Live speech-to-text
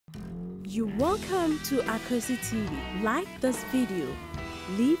You're welcome to AKWASI TV. Like this video,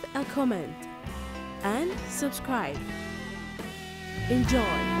 leave a comment, and subscribe. Enjoy.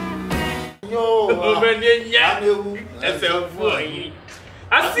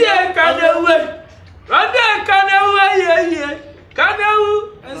 I see a canoe. Rather canoe,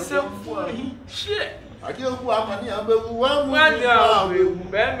 canoe, and some for shit. I don't want one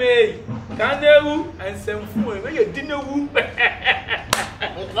canoe and some food. When you didn't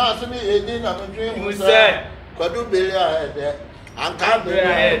last me, a dinner dream was said, Quadrubilia, and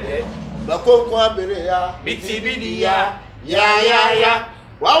Cabria, Bacoqua Berea, Bitibidia, ya.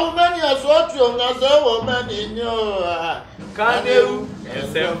 Wow, many are so strong as a woman in your canoe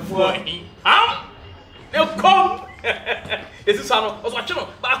and some for him. They'll come. This is Sano, Oswachino,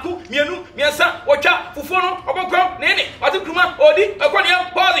 Baku, Mianu, Miasa, Wacha, Fufono, Obako, Nene, Watukuma, Odi,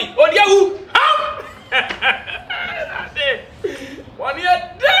 Aquania, Body, Odiahu. One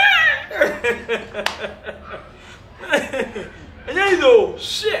year there. And there you go,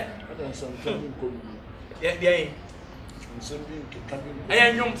 shit. Yeah. I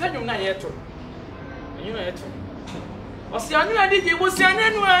am young, tell you not yet. You know it. Oceania did you was an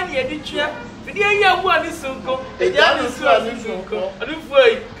annual year, did you? The year one is so good. The young is so good. I don't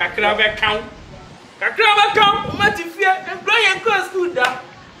worry, Kakraba count. Kakraba count, Matty Fear, and Brian Cross good.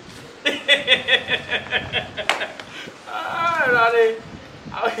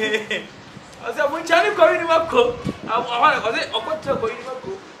 I said, when Charlie Corinne Mako, I want to go to Corinne.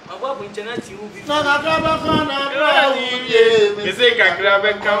 I want to China to be. No, you say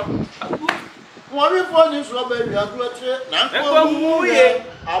Kakraba count. One of one is Robert, you are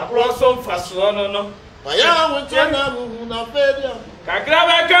I brought some fast one. No, I want to failure.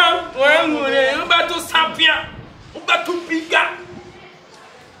 Kakraba count, when about to Sampia, about to Piga.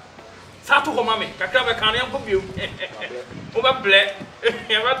 Sato Homame, Kakraba can't come you. Over black,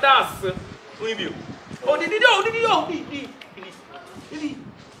 ever does with you. Oh, did you?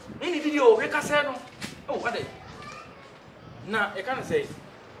 Any video, Recasano. Oh, what day? Now, I can't say.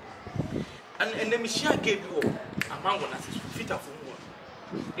 And the Michelle gave you a man when I said, fit of one.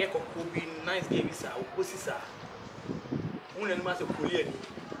 There could be nice games, or pussies are. Only a master of Korean.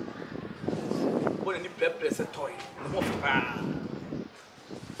 Only pepper as a toy.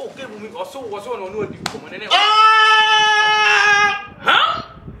 Okay, we also was on the common. Huh?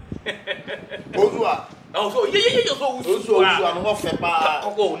 Also, yeah, also, I'm off a bar.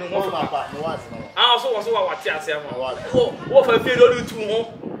 Oh, no, I also was what I said. Oh, what I feel you too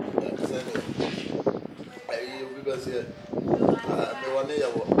more.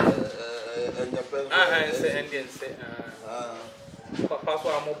 Papa,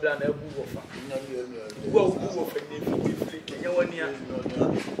 I'm more than a boofer.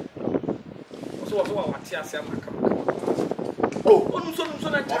 So, what I said. Oh, so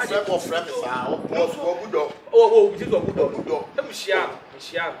not charge of friends. Oh, we did a good. Let me share.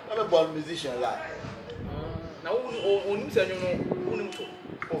 I'm a born musician. Now, only say you know,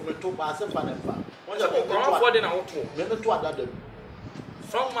 over 2 bars and fan. What's up for the out? Never to other.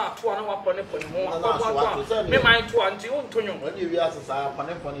 From my 2 and 1 more. Me mind to until Antonio. When you ask us, I have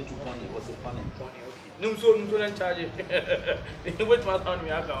funny to money was a funny pony. No, so don't charge it. You went on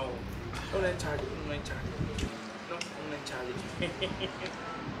me. I go. Don't charge it.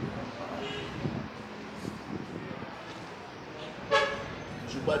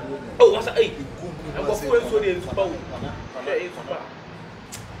 Oh, what's that? I'm going to go to the phone.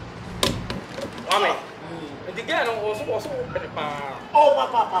 And the girl also open the bar. Oh,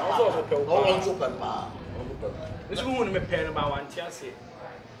 Papa, open bar. This woman may pay about 1 chance.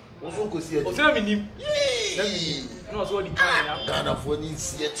 Also, go see it. Oh, tell me, no, so the kind of what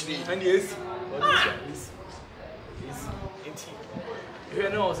is yet. And yes, you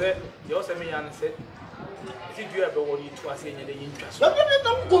know, said, you also may answer. If you ever want to say any interest,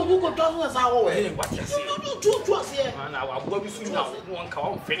 don't go to us our way. What you say? You to us here. And I will be soon now. One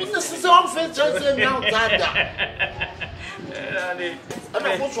count. This is all face now. And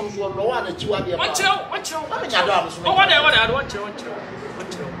I put some sort of one that you are there. Watch out. I mean, I don't want you.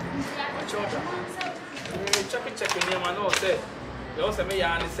 Check your name. I know, say. You also may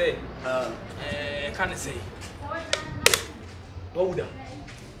say, can't say. Older.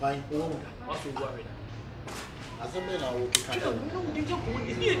 Fine, older. What's your worry? As a man, I will be kind of. No, did you go in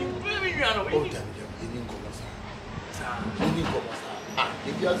here?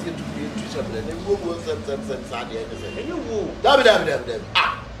 If you ask you to be in Trisha, then you will some Sunday. And you will. Damn.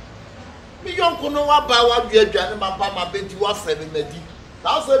 Me young know about what you have done. My baby was 7 minutes.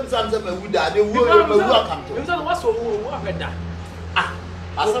 Now, sometimes I would die. They will welcome to him. What's so what better?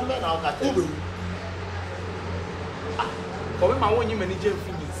 As a man, I'll get you. For my own manager,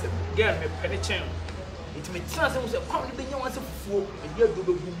 Phineas. say girl me penetration. It me tell say we say come the benya wan say fufuo, e dey do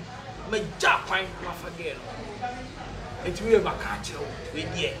begum. Me ja kwan na fa girl. It we ba ka kire we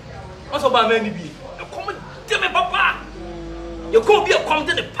dey. Also ba man bi. E come de me papa. You go be a come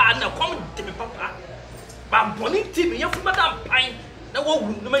to the partner, come to me papa. Ba boni ti me yafu madam pan. Na wo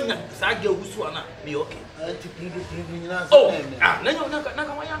wu na manya sa girl wu so na be okay. Oh, na yo na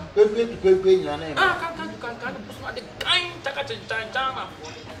wanya. Pepe nyina na. Kan busu na de kan taka chan na.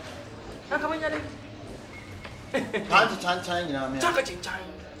 Na ka wanya de. Chan nyina me. Taka chan.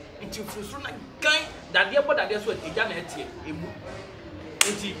 Nti fusu na kan da de bo da de so eja na etie emu.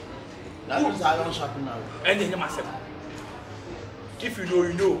 Nti na do sa yon shop now. Ene nyama sef. If you know,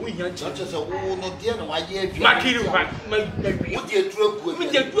 you know. We here. Not just a no dear no idea. Makiri ba. What dey true go. Me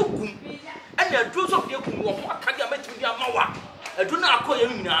dey do kum. And the drugs of the kum wo aka dia metim dia mawa. Edu na akoya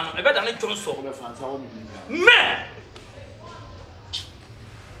mi nyina no. E be da ne twon so. Be fansa wo me.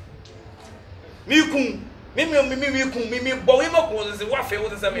 Mi kum. Mi bo we mako se wa fe wo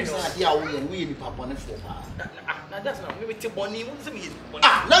se me no. Sa dia wo ye ni papa ne fo pa. Na that's na me ti boni wo se me boni.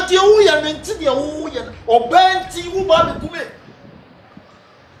 Na dia wo ye me ti dia wo ye. Obanti wo ba me kume.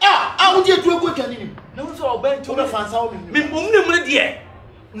 Wo dey true go twani ni. Na wo so obanti wo be fansa wo me. Me bom ne mu de.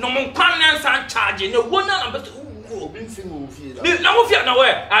 No mon kwan na san charge no wo na be obi mfin wo fie da. Na wo fie na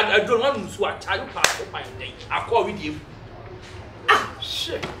we adro no nsu a charge pa so pa den. Akọ we dey.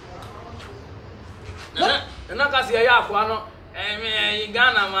 Shit. Na ka se ya akwa no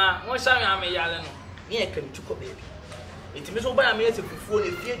Ghana ma won sha me ameyale no. Me e kan tuko baby. Enti me so ba ya me ese fufuo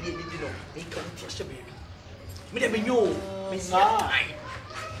na fie die bi no. Me kan ti ahye baby. Me de me nyo me sa.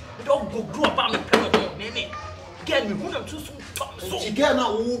 Me do go about me pen no me. Get me who am too so. Again, I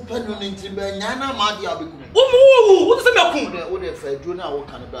will pen on into Nana Madia. What does it mean? What if I do now? What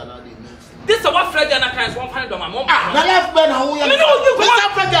kind of banana? This is what Fred and I can $100 my mom. The left banner, who you know, Fred,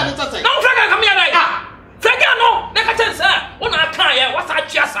 come here like Fred, no, never tell sir. When I can't, what's that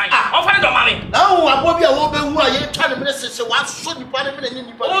just sign? I'll find the money. Now, I will be a woman who are trying to message. So, what should you put him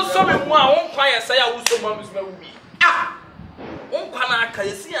in? Oh, some won't cry and say, I will so much with me. Won't can I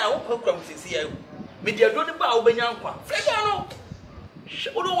see? I won't come to see you. Media don't bow Benyanqua. Fred, no.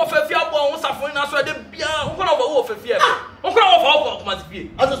 O do wo fafia bo won safo na so de bia won na wo fafia won kra wo fa wo must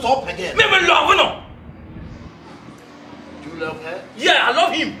be as a top again me love no. Do you love her? Yeah, I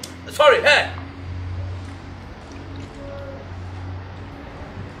love him. Sorry, her.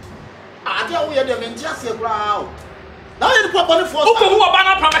 Dia wo ye de menti ase bra o na ye ko bone for o ko wo ba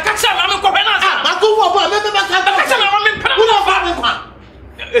na pa me ka cha na me ko hwe na sa ma ko wo ba me ka cha na me pa wo na fa me kwa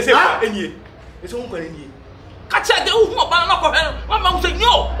ese kwa enye ese won kwa enye kacha de wo ba na ko hwe ma ma say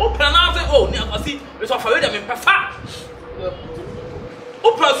no o pra na say oh ni akwasi so fa we de me pa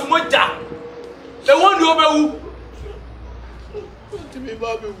o pra su mo ja e won di o be wu ti me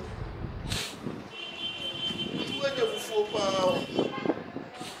ba be wu wo je fufu pa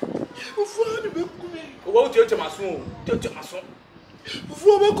fufu ni be kumi o wo ti o maso ti o maso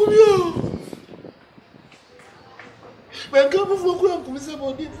fufu be kumi o ben ka fufu ko am kumi se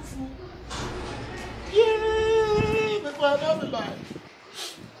bo di fufu yeah me pa na me ba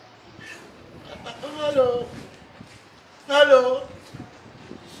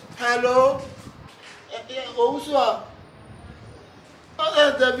hello o so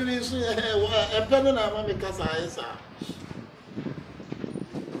da bi so e peno na ma me kasa esa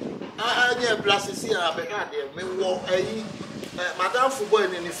anya blasisi a be ka de me wo ayi madam football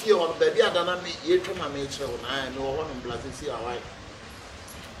ni fie on ba bi adana me ye twema me kire wo na me wo no blasisi a wai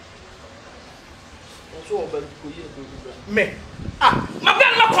so o ba ko ye do bi me ma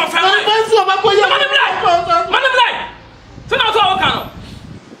ben ma confirm ma so ba ko ye man blai so na so o kan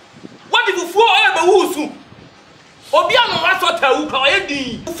what if fuo e ba wusu obi anu wa so ta wu ka o ye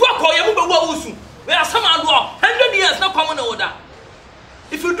din fuo ko ye mu ba wusu we asama do 100 years na come na oda.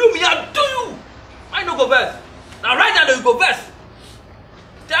 If you do me, I'll do you. I no go first. Now right now you go first.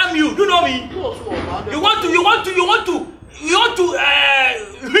 Damn you, do you know me? You want to him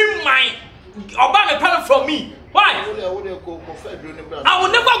my Obama parent from me. Why? I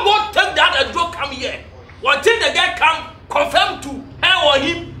will never go take that a joke come here. Until the guy come confirm to her or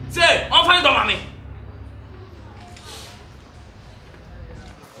him, say, I'm fine, don't mommy.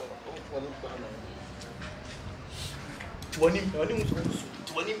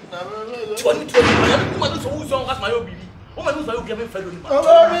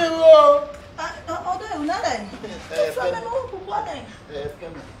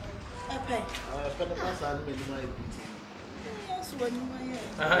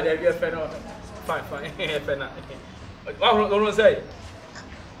 Fine.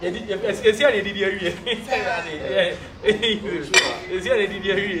 Is here the DDA? Is here the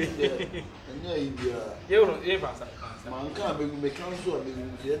DDA? Man can't be council of the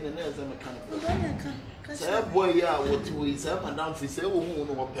mechanical. Say, boy, yeah, what we say, Madame Fissel, who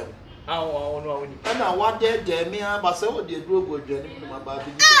know what them. Oh, and now what there, Jamie, but so the group will journey to my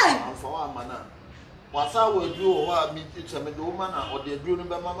baby for our manner. What I will do, or meet each other, woman, or the dream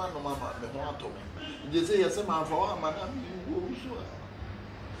by mamma, no mamma, the one to me. They say, yes, a man for our manner, you sure.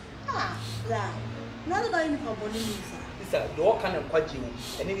 Ah, yeah. Not about any problem. It's a door kind of quite you,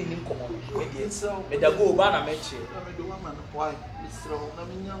 and it didn't come on. It's so, but I go banner match. I do woman, why, Miss Rowe, I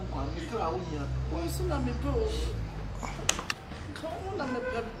mean, young one, you go here. What's the name of it?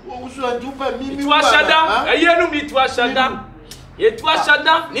 What should you pay me? It was shut down. A year to me to a shut down. It was shut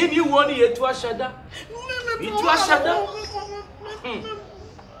down. Name you one year to a shut down. It was shut down.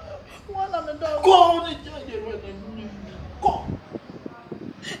 Go, go.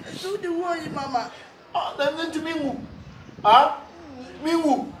 Do the worry, Mama. Oh, then to me, ah, me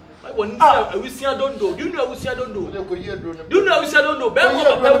who? I will see I don't do. Do you know what I don't do? Do you know what I don't do? Bear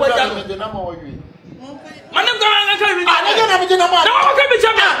what the number of you. Man, I'm going to tell you. I don't have the number. No, I'm going to be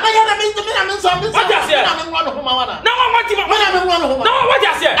champion. I don't have something. What does it? I'm one of my one. No, I'm one. No, what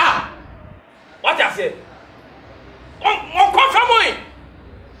does it? Ah, what does it? On confirm me.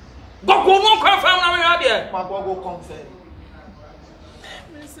 Go, no confirm. I'm here. my go confirm.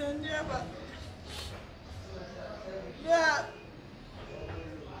 Miss Never. Yeah.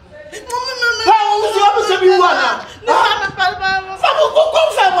 How was the opposite you are?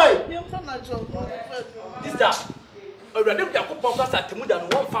 This already the podcast at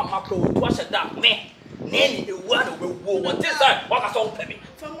Timudan one farm macro to wash that me. Nanny, the one will go. What is that? What a song, Penny.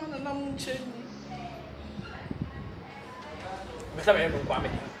 Someone and I'm changing. Mr. Kwame.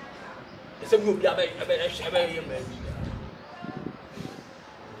 It's a movie about a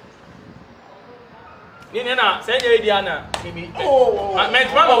Nina, send you Diana. Oh, I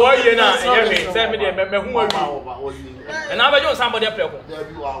meant Mamma, why you now? Send me the who are you? And I don't somebody up there.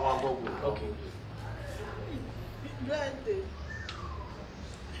 There you are. Okay.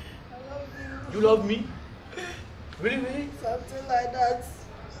 You love me? Really? Something like that.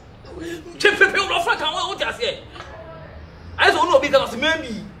 Chip people of Frank, what I say. I don't know because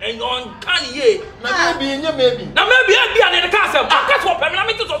maybe and on can ye. Maybe. Now maybe I'll be in the castle. I can't swap him. Let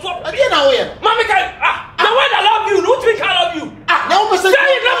me to swap. I didn't know him. Mamma, the way I love you, don't think I love you. Now, Mr. Let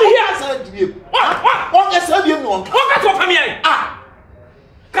me hear. What is have you known? What got up for me?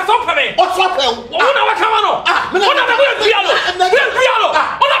 Cut up for me. What's up? What never come on? What never will piano?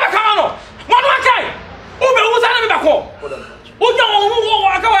 What never come on? What one guy? Who was I never back home? Who don't know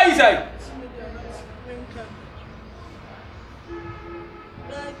what I say?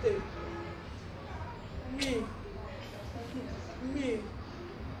 Me.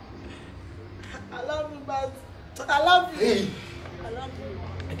 I love you, but I love you. I love you.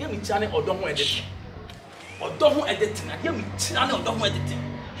 I get me channel or don't want editing. Or don't want editing. I get me channel or don't want editing.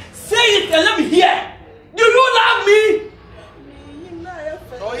 Say it and let me hear. Do you love me?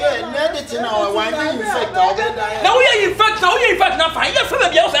 Oh, yeah, editing now. Why are you infect? Now we are infect. Now fine. You're from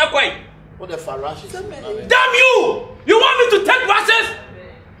the outside. What the farashes? Damn you! You want me to take classes?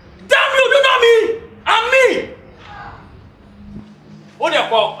 Damn you! Do not me! I'm me! What do you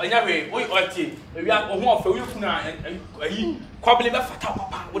call anyway? What you are saying? We are on one for you now and probably about Fata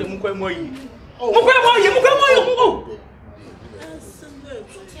Papa. What the Mukwemo? Oh,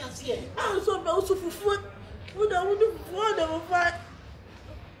 I'm so about to foot. What I would do for them fight.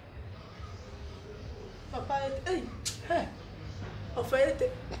 Papa, hey, of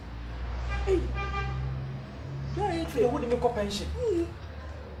it. Hey, you wouldn't make a pension.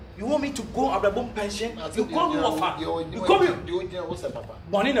 You want me to go at the bomb pension? You call me offer. You call me. What's up, Papa?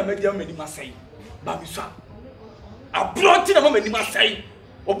 Morning, a medium, many must say. Babisa. I brought in a moment, you must say.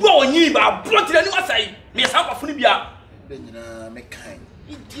 Or blow on you, but I brought in a new say. Miss Alpha Funibia. Benina, make kind.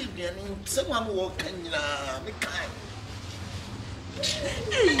 Indeed, someone walking, make kind.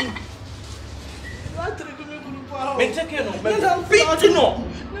 Make take care of me. Beat no.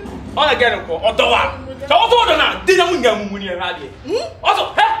 All again, or the one. So, I didn't win when you're ready.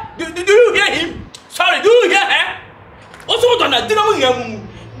 Also, do you hear him? Sorry, do you hear her? Also, I didn't win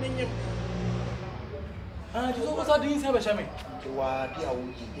him. Ah, you know what I didn't say, Shaman?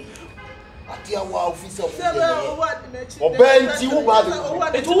 Officer of Ben, you bad.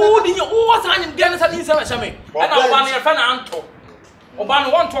 It's all in your time, Dennis and Shaman. And I want your friend Anto.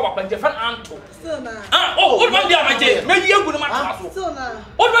 Oban want to talk about different Anto. Oh, what about the other? Maybe you're going to match us.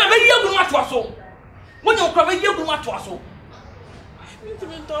 What about maybe you're going to match us? When you're coming, you're going to match us. You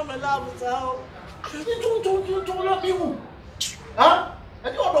don't love us. Don't love you. Huh?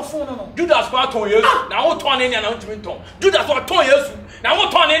 And you order phone no. Judas kwa ton Yesu. Na wo ton ene na wo timi ton. Judas wa ton Yesu. Na wo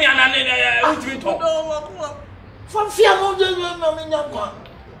ton ene na wo timi ton. From fear no dey no me nyam kwa.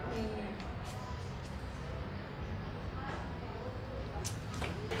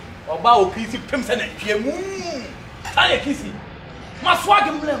 Oba o kisi pem se na hwie mu. Ta ye kisi. Maswag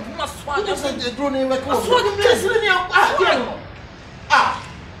mlem, maswag. You say dey drone we ko. Maswag mlem. Kisi ni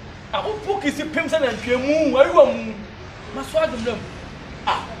O po kisi pem se na hwie mu. Ayiwa mu. Maswag mlem.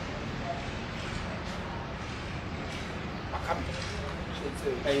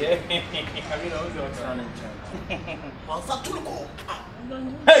 Hey,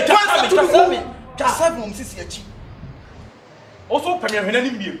 also, Premier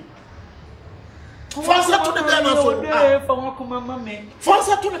Henry. Fansa to the Bema so.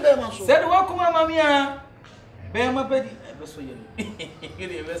 Fansa to the Bema so. Said, welcome, Mamma. Bema Betty, ever so yellow.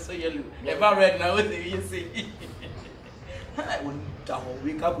 Ever so yellow. Ever red now, you say. I wouldn't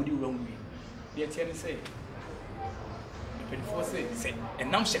wake up with you wrong. Yet, say. Say,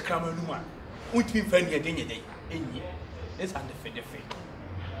 and now she cram a woman. Won't be funny a day. It's under the fate.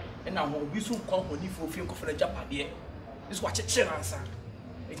 And now we soon call for you for the Japan. It's what a chill answer.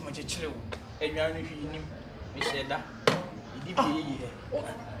 It's much a chill. And you are him. We said that.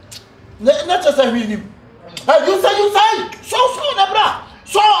 Not just a him. You say, so, Nebra.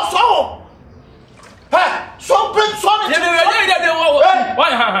 So. Hey, so bring son. Why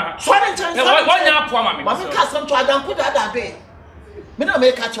cousin to Adam put that day. Me no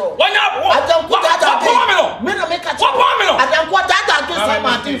make catch all. Why not? Adam put that day. Me no make catch all. Adam put that day. Say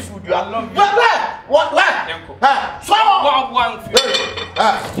my team food you. What? So one.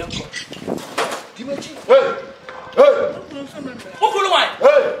 Dimeji. Hey.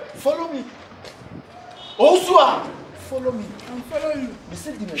 Follow me. Osua. Follow me. I'm following you.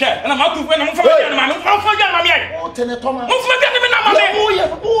 Listen to me. And I'm out to when I'm following you. Oh, Tenetoma. Oh,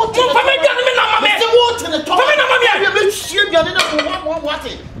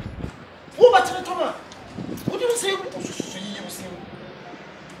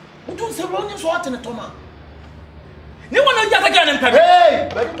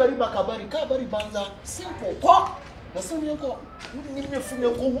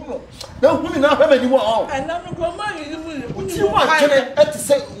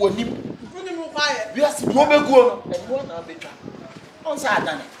 yes, you may go and one better. On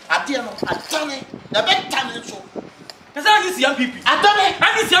Saturday, I tell you, the bedtime so. As I see young people, I done it. I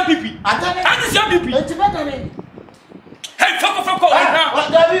see young people, I done it. I see young people. It's better than Hey, fuck.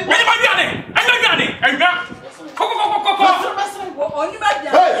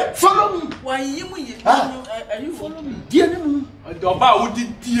 Hey, follow me. Why you? Are you follow me? Dear me. The about who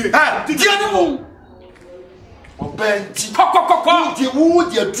did dear. Dear me. Benji. Cock.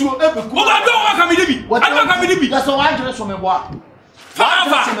 Wood, your true. What I don't want to be. What I don't want to be. That's all I dress from a walk.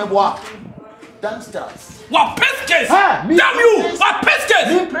 Downstairs. What pescas? Damn you! What pescas?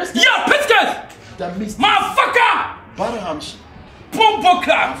 Yeah, pescas! The mist. Motherfucker! Barhamshi. Pompo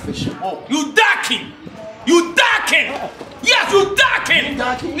club! Oh. You darken! Yes, you darken!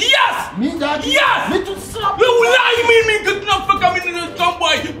 Darken? Yes! Me darken? Yes! Me to stop. You lie me good enough